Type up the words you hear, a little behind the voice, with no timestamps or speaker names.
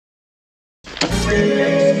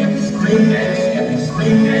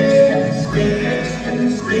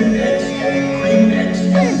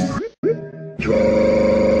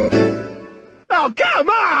Oh, come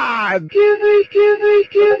on!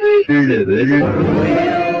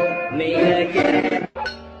 Me again.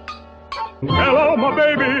 Hello, my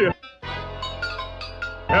baby!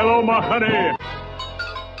 Hello, my honey!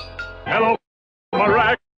 Hello, my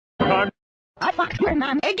ragtime! I fucked your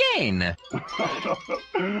mom again!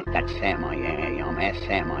 That's Sam I am,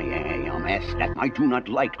 Sam I am, that I do not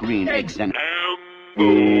like green eggs and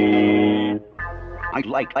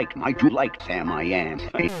I do like Sam I am.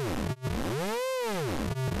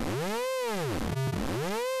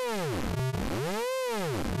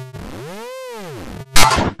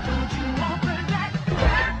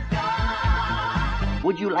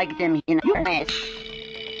 Would you like them in your mess?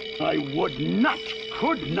 I would not,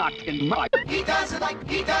 could not in my... He doesn't like,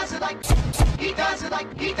 he doesn't like, he doesn't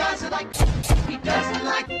like, he doesn't like, he doesn't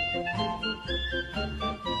like.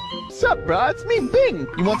 What's up, bro? It's me, Bing.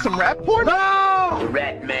 You want some rap porn? No!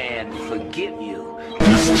 Rat man, forgive you.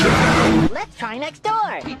 Let's try next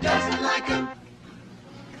door! He doesn't like him.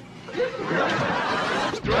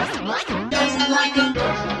 Doesn't like him! Doesn't like him.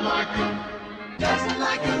 Doesn't like him. Doesn't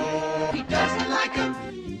like him. He doesn't like him.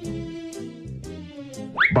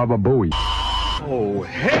 Baba Booey. Oh,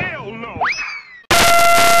 hell no!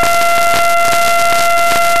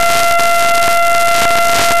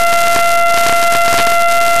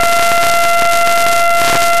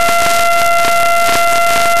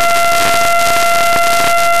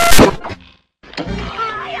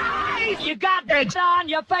 You got eggs on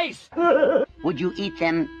your face! Would you eat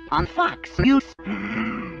them on Fox? You...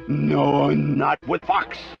 No, not with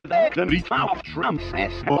Fox. That can be off Trump's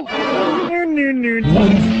ass.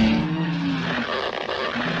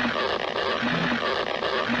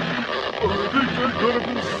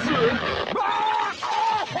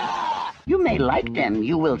 You may like them,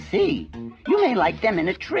 you will see. You may like them in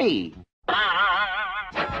a tree.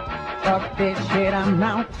 Fuck this shit, I'm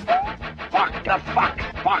out.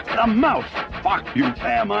 Fuck the mouse. Fuck you,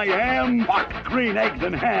 Sam I am. Fuck green eggs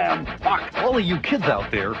and ham. Fuck All of you kids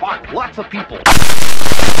out there, Fuck. lots of people.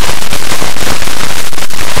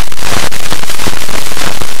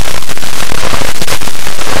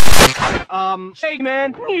 Hey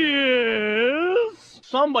man. yes.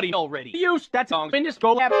 Somebody already used that song in this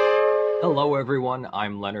go app. Hello everyone,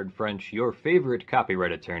 I'm Leonard French, your favorite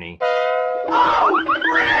copyright attorney.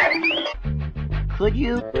 Could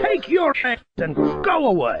you? Take your ass and go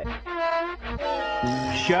away.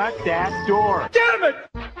 Shut that door. Damn it!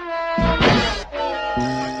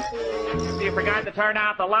 You forgot to turn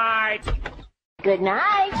out the lights. Good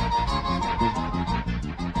night!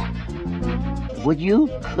 Would you?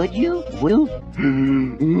 Could you? Will?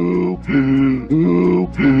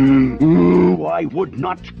 I would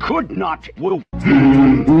not, could not, will.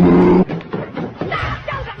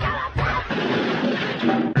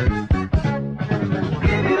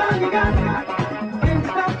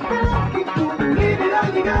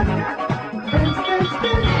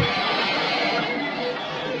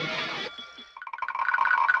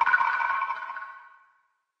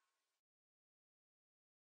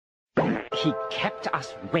 He kept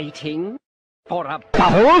us waiting for a...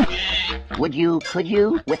 Would you? Could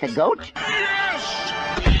you? With a goat?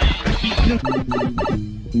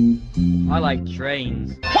 I like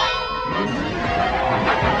trains.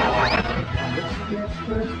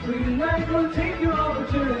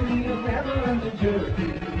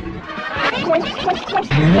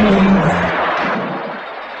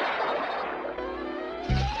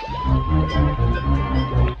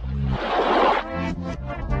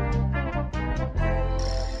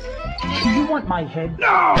 Do you want my head?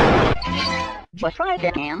 No! But try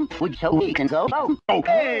that, Ham. Would so we can go? Oh.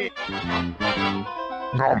 Okay.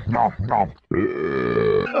 Nom, nom, nom.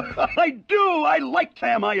 I do! I like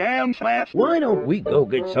Sam I am, Smash. Why don't we go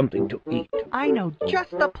get something to eat? I know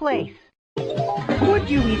just the place. Would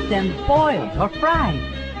you eat them boiled or fried?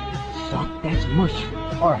 Soft as mush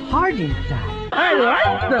or hard inside? I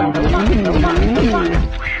like them!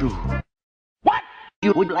 What?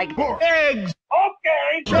 You would like Eggs!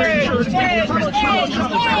 Okay!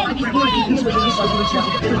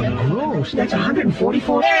 Gross, that's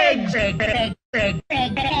 144 eggs!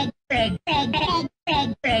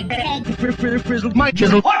 Frizzled my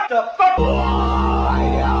chisel. What the fuck?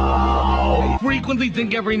 I frequently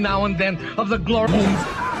think every now and then of the glory.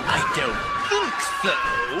 I don't think so.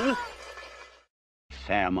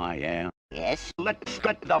 Sam I am. Yes? Let's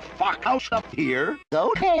get the fuck out of here.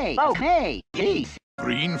 Go hey. Oh, hey. Jeez.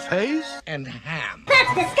 Green face? And ham.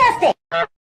 That's disgusting!